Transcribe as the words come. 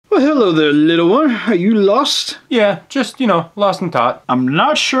Hello there, little one. Are you lost? Yeah, just, you know, lost in thought. I'm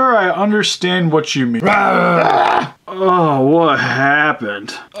not sure I understand what you mean. Oh, what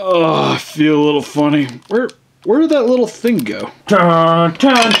happened? Oh, I feel a little funny. Where did that little thing go? Dun,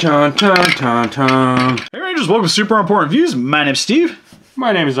 dun, dun, dun, dun, dun. Hey Rangers, welcome to Super Important Views. My name's Steve.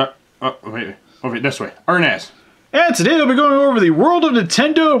 My name is, wait, over this way, Arnes. And today we'll be going over the world of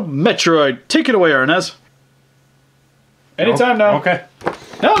Nintendo Metroid. Take it away, Arnes. Anytime now. Okay.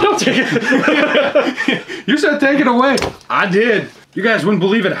 No, don't take it. You said take it away. I did. You guys wouldn't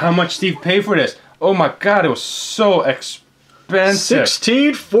believe it how much Steve paid for this. Oh my god, it was so expensive.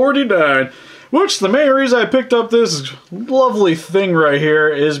 $16.49. Which the main reason I picked up this lovely thing right here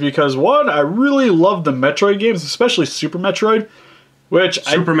is because, one, I really love the Metroid games, especially Super Metroid.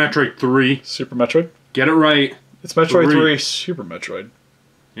 Super Metroid 3. Super Metroid? Get it right. It's Metroid 3, Super Metroid.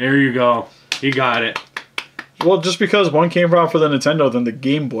 There you go. You got it. Well, just because one came out for the Nintendo, then the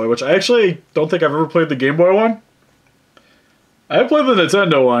Game Boy, which I actually don't think I've ever played the Game Boy one. I played the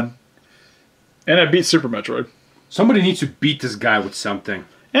Nintendo one, and I beat Super Metroid. Somebody needs to beat this guy with something.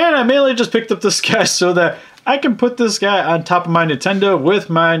 And I mainly just picked up this guy so that I can put this guy on top of my Nintendo with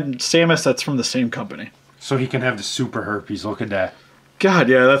my Samus that's from the same company. So he can have the super herpes. Look at that. God,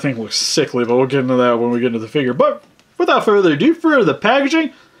 yeah, that thing looks sickly, but we'll get into that when we get into the figure. But without further ado, for the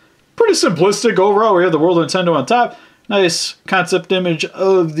packaging, pretty simplistic overall. We have the World of Nintendo on top. Nice concept image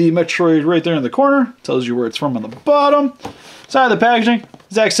of the Metroid right there in the corner. Tells you where it's from on the bottom. Side of the packaging,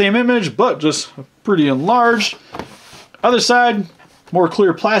 exact same image, but just pretty enlarged. Other side, more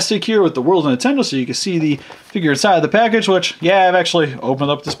clear plastic here with the World of Nintendo, so you can see the figure inside of the package, which, yeah, I've actually opened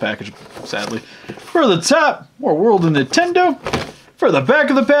up this package, sadly. For the top, more World of Nintendo. For the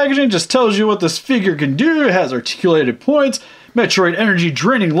back of the packaging, just tells you what this figure can do. It has articulated points, Metroid energy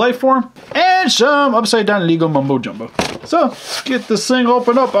draining life form, and some upside down Lego mumbo jumbo. So, let's get this thing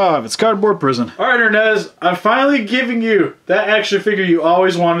opened up out of its cardboard prison. Alright, Ernez, I'm finally giving you that action figure you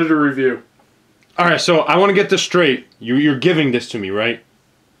always wanted to review. Alright, so I want to get this straight. You're giving this to me, right?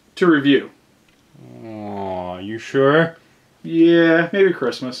 To review. Oh, you sure? Yeah, maybe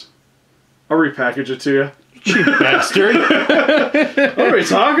Christmas. I'll repackage it to you. Cheap bastard. What are we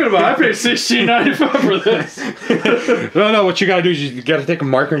talking about? I paid $16.95 for this. No, what you gotta do is you gotta take a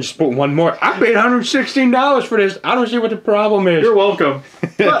marker and just put one more. I paid $116 for this. I don't see what the problem is. You're welcome.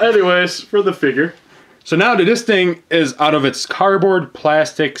 But anyways, for the figure. So now that this thing is out of its cardboard,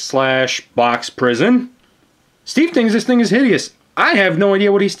 plastic / box prison, Steve thinks this thing is hideous. I have no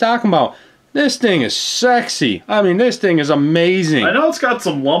idea what he's talking about. This thing is sexy. I mean, this thing is amazing. I know it's got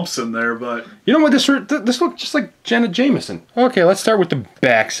some lumps in there, but... You know what? This looks just like Janet Jameson. Okay, let's start with the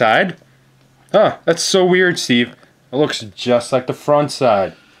back side. Huh, that's so weird, Steve. It looks just like the front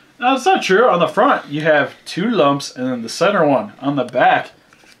side. No, it's not true. On the front, you have 2 lumps, and then the center one. On the back,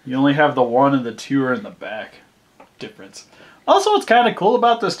 you only have the 1 and the 2 are in the back. Difference. Also, what's kind of cool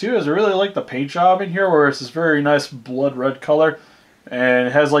about this, too, is I really like the paint job in here, where it's this very nice blood red color. And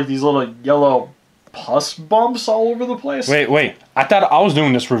it has like these little yellow pus bumps all over the place. Wait. I thought I was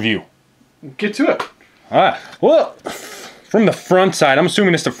doing this review. Get to it. Well, from the front side, I'm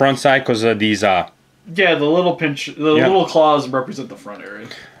assuming it's the front side because of these, Yeah, the little little claws represent the front area.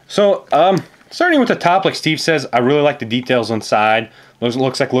 So, starting with the top, like Steve says, I really like the details inside.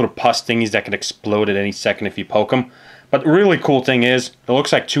 Looks like little pus thingies that could explode at any second if you poke them. But the really cool thing is, it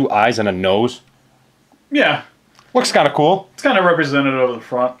looks like 2 eyes and a nose. Yeah. Looks kind of cool. It's kind of represented over the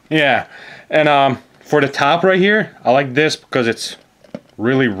front. Yeah. And for the top right here, I like this because it's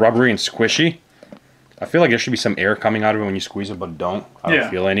really rubbery and squishy. I feel like there should be some air coming out of it when you squeeze it, but don't. I don't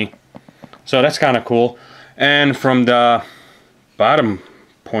feel any. So that's kind of cool. And from the bottom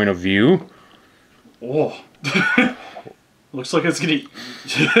point of view... Oh. Looks like it's going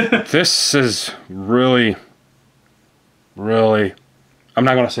to... This is really... I'm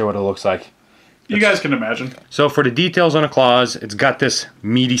not going to say what it looks like. You guys can imagine. So for the details on the claws, it's got this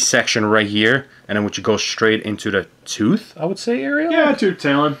meaty section right here, and then which goes straight into the tooth, I would say, area? Yeah, tooth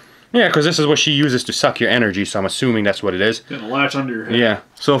talon. Yeah, because this is what she uses to suck your energy, so I'm assuming that's what it is. Gonna latch under your head. Yeah.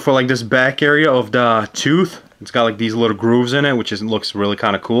 So for like this back area of the tooth, it's got like these little grooves in it, which looks really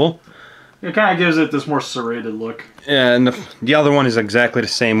kind of cool. It kind of gives it this more serrated look. Yeah, and the other one is exactly the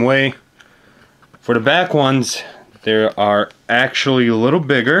same way. For the back ones, they are actually a little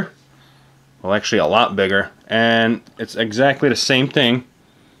bigger. Well, actually a lot bigger, and it's exactly the same thing,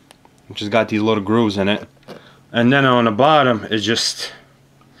 which has got these little grooves in it. And then on the bottom is just...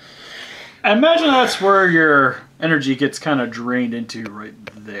 I imagine that's where your energy gets kind of drained into right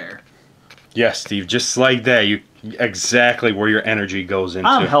there. Yes, Steve, just like that. Exactly where your energy goes into.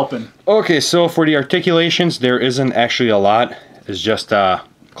 I'm helping. Okay, so for the articulations, there isn't actually a lot. It's just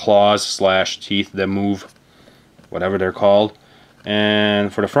claws slash teeth that move, whatever they're called.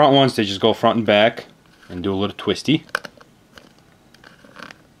 And for the front ones, they just go front and back and do a little twisty.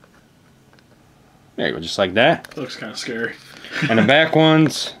 There you go, just like that. That looks kind of scary. And the back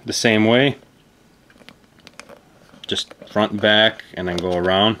ones, the same way. Just front and back, and then go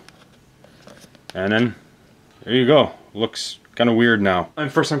around. And then, there you go. Looks kind of weird now.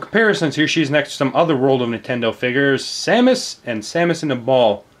 And for some comparisons, here she's next to some other World of Nintendo figures. Samus and Samus in the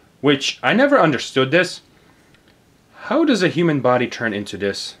Ball, which I never understood this. How does a human body turn into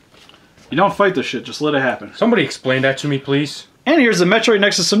this? You don't fight this shit, just let it happen. Somebody explain that to me, please. And here's the Metroid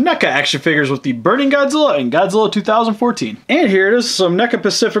next to some NECA action figures with the Burning Godzilla and Godzilla 2014. And here it is, some NECA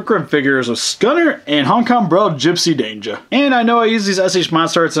Pacific Rim figures with Scunner and Hong Kong Bro Gypsy Danger. And I know I use these SH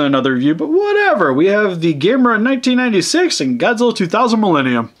Monster Arts in another review, but whatever. We have the Gamer 1996 and Godzilla 2000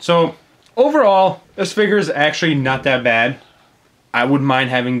 Millennium. So, overall, this figure is actually not that bad. I wouldn't mind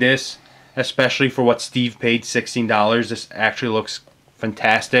having this, especially for what Steve paid, $16. This actually looks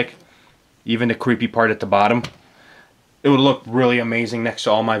fantastic. Even the creepy part at the bottom. It would look really amazing next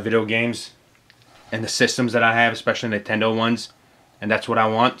to all my video games and the systems that I have, especially Nintendo ones. And that's what I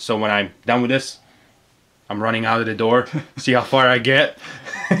want. So when I'm done with this, I'm running out of the door. See how far I get.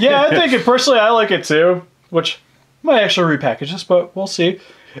 Yeah, I think it personally, I like it too. Which might actually repackage this, but we'll see.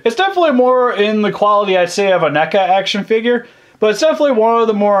 It's definitely more in the quality, I'd say, of a NECA action figure. But it's definitely one of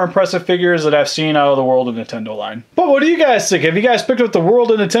the more impressive figures that I've seen out of the World of Nintendo line. But what do you guys think? Have you guys picked up the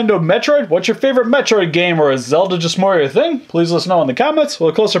World of Nintendo Metroid? What's your favorite Metroid game, or is Zelda just more your thing? Please let us know in the comments.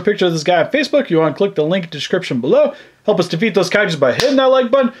 With a closer picture of this guy on Facebook, you want to click the link in the description below. Help us defeat those kaijus by hitting that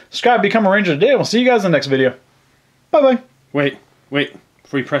like button. Subscribe, become a ranger today, and we'll see you guys in the next video. Bye-bye. Wait,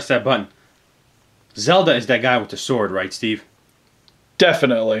 before you press that button. Zelda is that guy with the sword, right, Steve?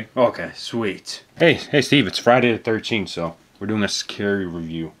 Definitely. Okay, sweet. Hey, Steve, it's Friday the 13th, so we're doing a scary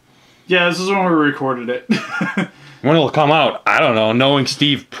review. Yeah, this is when we recorded it. When it'll come out, I don't know. Knowing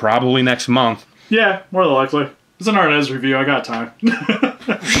Steve, probably next month. Yeah, more than likely. It's an Arnes review. I got time.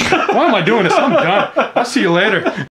 Why am I doing this? I'm done. I'll see you later.